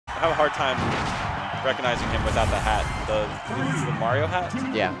have a hard time recognizing him without the hat. It's the Mario hat?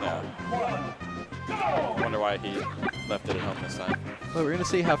 Yeah. I wonder why he left it at home this time. Well, we're going to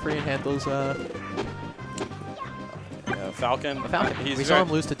see how Freean handles Falcon. We saw him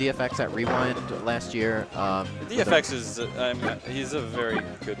lose to DFX at Rewind last year. DFX is, he's a very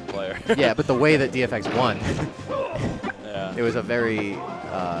good player. Yeah, but the way that DFX won, yeah. It was a very,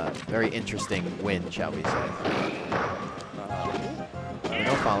 very interesting win, shall we say.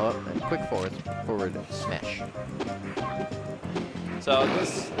 No follow-up, and quick forward smash. So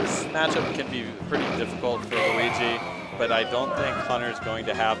this matchup can be pretty difficult for Luigi, but I don't think Hunter's going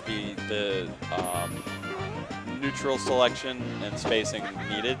to have the neutral selection and spacing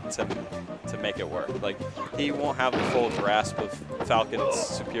needed to make it work. Like, he won't have the full grasp of Falcon's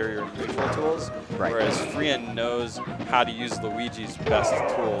superior neutral tools, whereas Freean knows how to use Luigi's best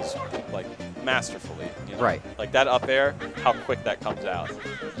tools, like, masterfully. You know? Right. Like that up air, how quick that comes out.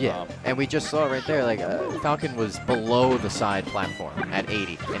 Yeah, and we just saw right there, like, Falcon was below the side platform at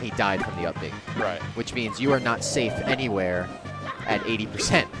 80, and he died from the up B. Right. Which means you are not safe anywhere at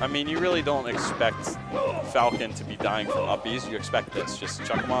 80%. I mean, you really don't expect Falcon to be dying from up Bs. You expect this. Just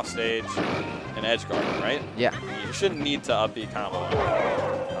chuck him off stage and edge guard him, right? Yeah. You shouldn't need to up B combo.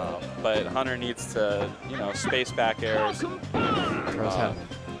 But Hunter needs to, you know, space back airs.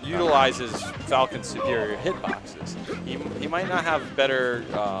 Utilizes Falcon's superior hitboxes. He might not have better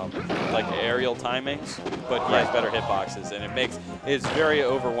like aerial timings, but he has better hitboxes, and it's very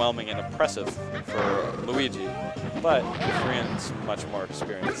overwhelming and impressive for Luigi. But Freean's much more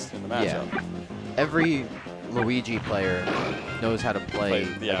experienced in the matchup. Yeah. Every Luigi player knows how to play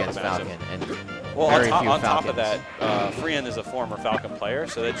against Falcon, and well, very few on top of Falcons. that, Freean is a former Falcon player,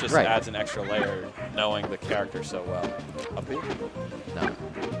 so it just adds an extra layer knowing the character so well. Up B? No.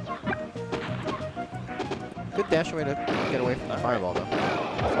 Good dash away to get away from the fireball, though.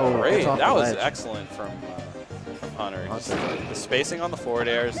 Oh, great! That was ledge. Excellent from Hunter. Just the spacing on the forward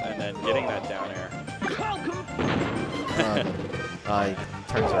airs and then getting that down air. He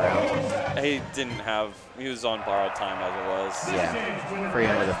turns around. He didn't have. He was on borrowed time as it was. Yeah.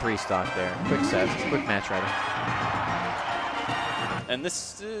 Freean with a 3 stock there. Quick set, quick match rider. And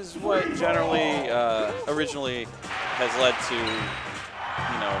this is what generally originally has led to,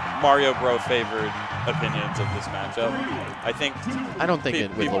 you know, Mario Bro favored opinions of this matchup. I don't think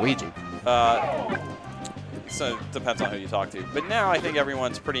it with Luigi. So it depends on who you talk to. But now I think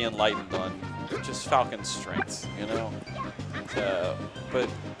everyone's pretty enlightened on just Falcon's strengths, you know. But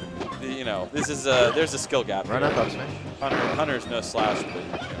you know, there's a skill gap. Run up smash. Hunter's no slash, but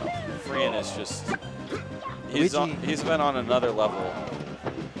you know, Freean is just he's been on another level.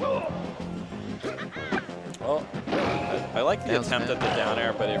 Well, I like the attempt at the down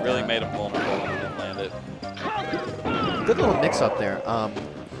air, but it really made him vulnerable when he didn't land it. Good little mix up there.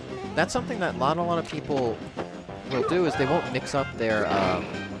 That's something that not a lot of people will do, is they won't mix up their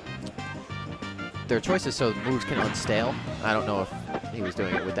choices so moves can unstale. I don't know if he was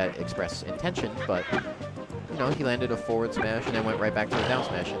doing it with that express intention, but you know, he landed a forward smash and then went right back to the down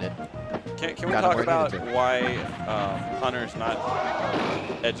smash, and it Can we talk about why Hunter's not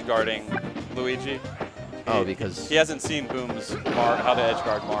edge guarding Luigi? Because he hasn't seen Boom's how to edge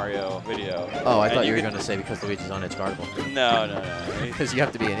guard Mario video. Oh, I thought you were going to say because Luigi's on edge guardable. No. Because you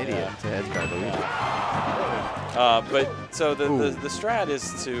have to be an idiot to edge guard Luigi. But so the strat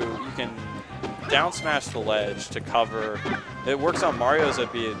is you can down smash the ledge to cover. It works on Mario's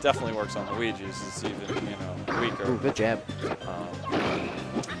up B. It definitely works on Luigi's. It's even weaker. Ooh, good jab.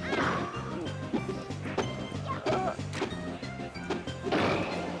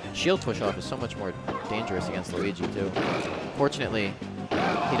 Shield push off is so much more dangerous against Luigi too. Fortunately,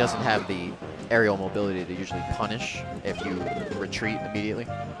 he doesn't have the aerial mobility to usually punish if you retreat immediately.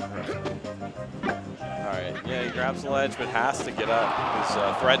 Alright, yeah, he grabs the ledge but has to get up.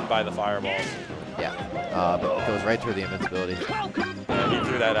 He's threatened by the fireballs. Yeah, but it goes right through the invincibility. Yeah, he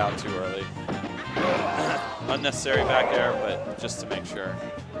threw that out too early. Unnecessary back air, but just to make sure.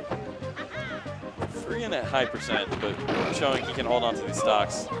 Freean at high percent, but showing he can hold on to these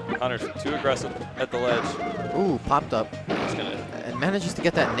stocks. Hunter's too aggressive at the ledge. Ooh, popped up. And manages to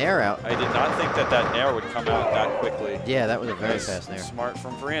get that nair out. I did not think that nair would come out that quickly. Yeah, that was a very fast nair. Smart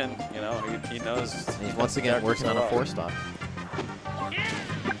from Freean, you know, he knows. He's once again working on a 4 stock.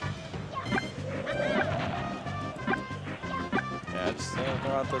 Yeah, just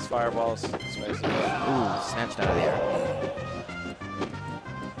throw out those fireballs. Space it. Ooh, snatched out of the air.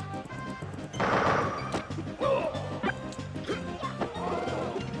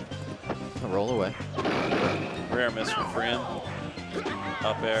 Roll away. Rare miss from Freean.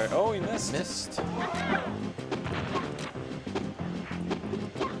 Up air. Oh, he missed. Missed.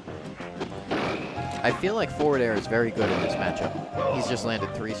 I feel like forward air is very good in this matchup. He's just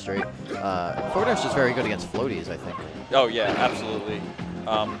landed 3 straight. Forward air is just very good against floaties, I think. Oh yeah, absolutely.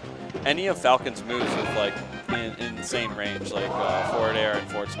 Any of Falcon's moves with like insane range, like forward air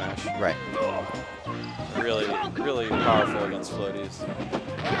and forward smash. Right. Really, really powerful against floaties.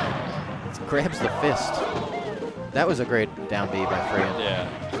 Grabs the fist. That was a great down B by Freean. Yeah.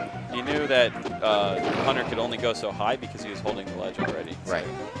 He knew that Hunter could only go so high because he was holding the ledge already. So right.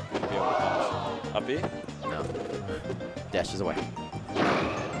 He wouldn't be able to punish. Up B? No. Dashes away.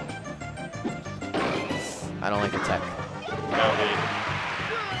 I don't like the tech. No B.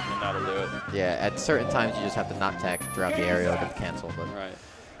 And that'll do it. Yeah, at certain times you just have to not tech throughout the aerial, get the cancel. But right.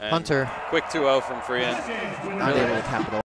 And Hunter. Quick 2-0 from Freean. Not able to capitalize.